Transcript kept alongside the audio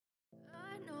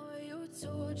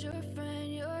told your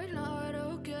friend you're not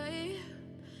okay,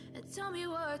 and tell me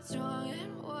what's wrong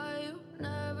and why you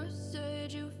never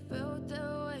said you felt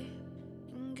that way.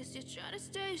 And guess you're trying to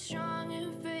stay strong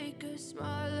and fake a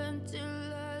smile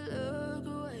until I look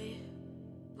away.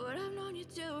 But I've known you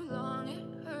too long,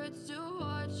 it hurts to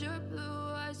watch your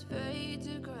blue eyes fade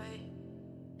to gray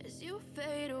as you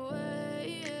fade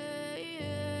away,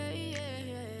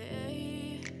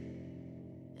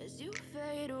 as you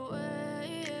fade away.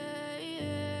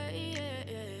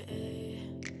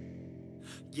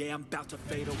 Yeah, I'm about to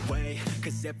fade away,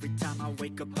 cause every time I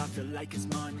wake up I feel like it's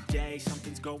Monday.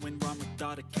 Something's going wrong with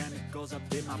all the chemicals up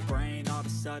in my brain. All of a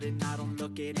sudden I don't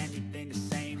look at anything the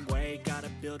same way. Got a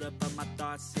buildup of my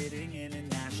thoughts sitting in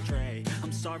an ashtray.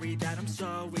 I'm sorry that I'm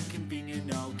so inconvenient,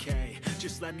 okay.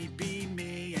 Just let me be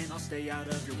me and I'll stay out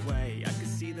of your way. I can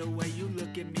see the way you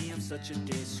look at me, I'm such a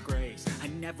disgrace. I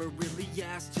never really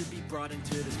asked to be brought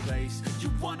into this place. You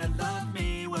wanna love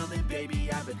me? Well then baby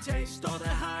I have a taste. All the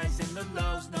highs and the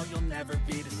lows, no you'll never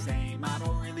be the same. I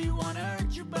don't really wanna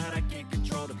hurt you but I can't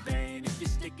control the pain. If you're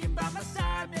sticking by my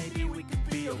side maybe we could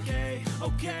be okay.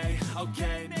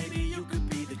 Okay, maybe you could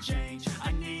be the change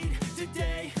I need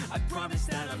today. I promise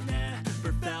that I've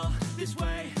never felt this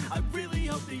way. I really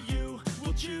hope that you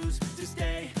will choose to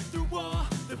stay through all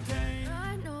the pain.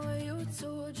 I know you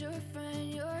told your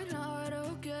friend you're not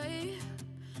okay,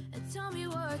 and tell me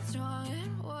what's wrong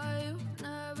and why you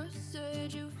never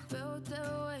said you felt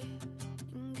that way.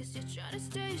 And guess you're trying to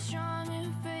stay strong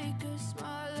and fake a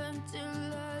smile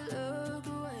until I look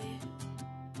away.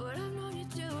 But I've known you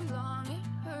too long, it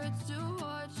hurts to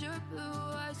watch your blue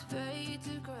eyes fade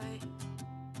to gray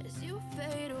as you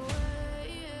fade away,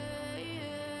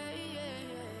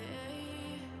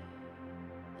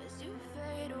 as you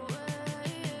fade away,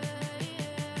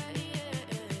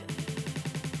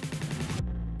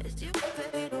 as you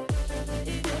fade away.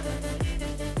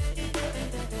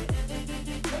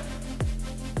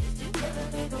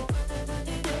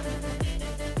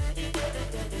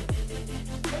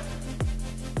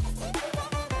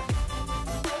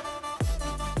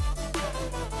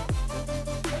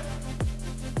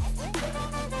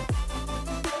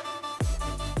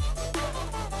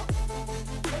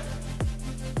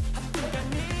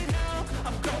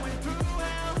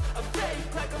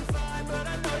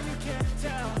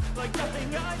 Like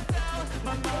nothing I felt,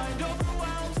 my mind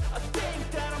overwhelms. I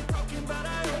think that I'm broken, but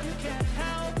I hope you can't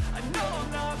help. I know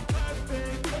I'm not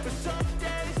perfect, but some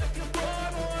days I feel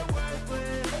far more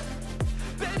worthless.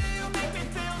 Baby, you make me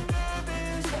feel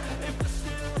nervous. If I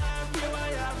still have you, I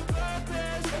have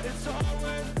purpose. It's all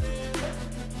worth it.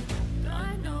 I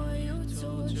know you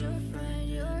told your friend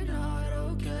you're not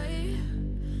okay,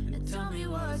 and tell me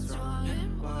what's wrong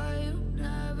and why you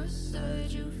never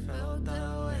said you felt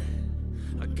that way.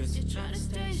 I guess you're trying to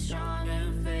stay strong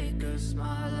and fake a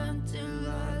smile until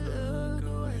I look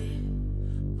away.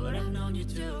 But I've known you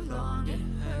too long, it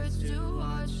hurts to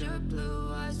watch your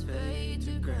blue eyes fade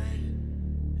to gray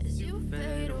as you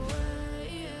fade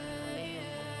away,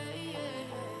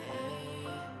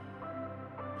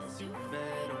 as you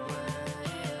fade away,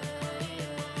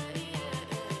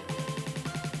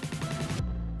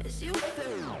 as you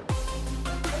fade away.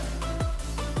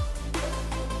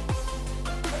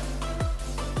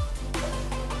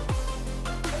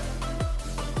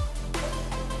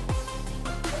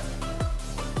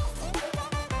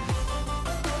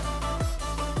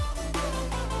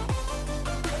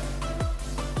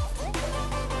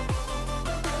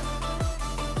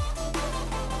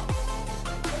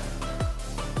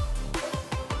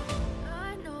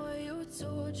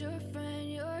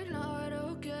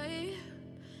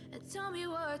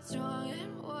 What's wrong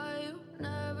and why you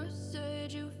never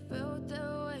said you felt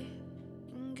that way.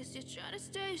 And guess you're trying to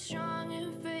stay strong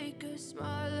and fake a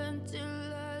smile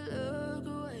until I look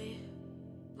away.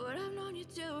 But I've known you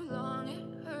too long,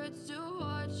 it hurts to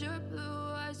watch your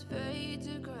blue eyes fade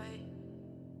to gray.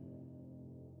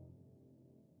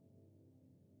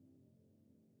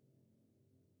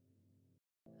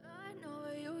 I know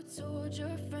you told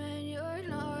your friend you're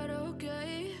not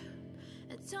okay,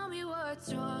 and tell me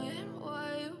what's wrong and why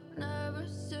you never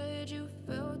said you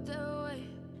felt that way.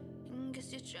 And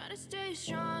guess you're trying to stay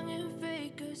strong and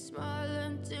fake a smile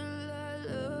until I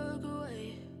look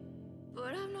away.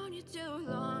 But I've known you too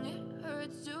long, it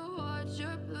hurts to watch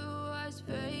your blue eyes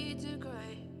fade to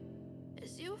gray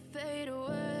as you fade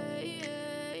away,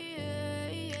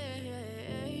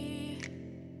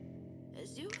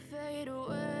 as you fade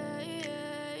away.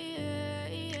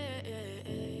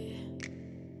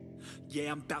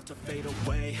 Yeah, I'm about to fade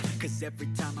away, cause every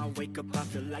time I wake up I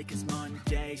feel like it's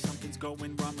Monday. Something's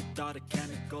going wrong with all the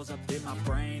chemicals up in my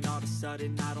brain. All of a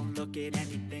sudden I don't look at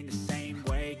anything the same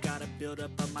way. Got a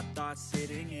buildup of my thoughts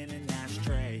sitting in an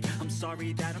ashtray. I'm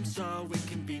sorry that I'm so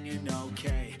inconvenient,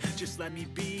 okay. Just let me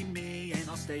be me and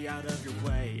I'll stay out of your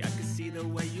way. I can see the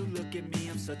way you look at me,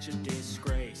 I'm such a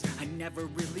disgrace. I never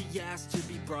really asked to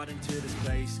be brought into this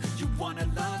place. You wanna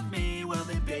love me? Well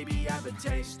then baby I have a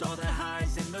taste. All the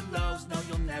highs and the lows, no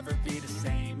you'll never be the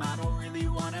same. I don't really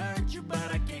wanna hurt you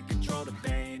but I can't control the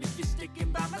pain. If you're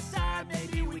sticking by my side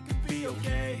maybe we could be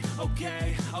okay.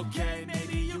 Okay, okay, maybe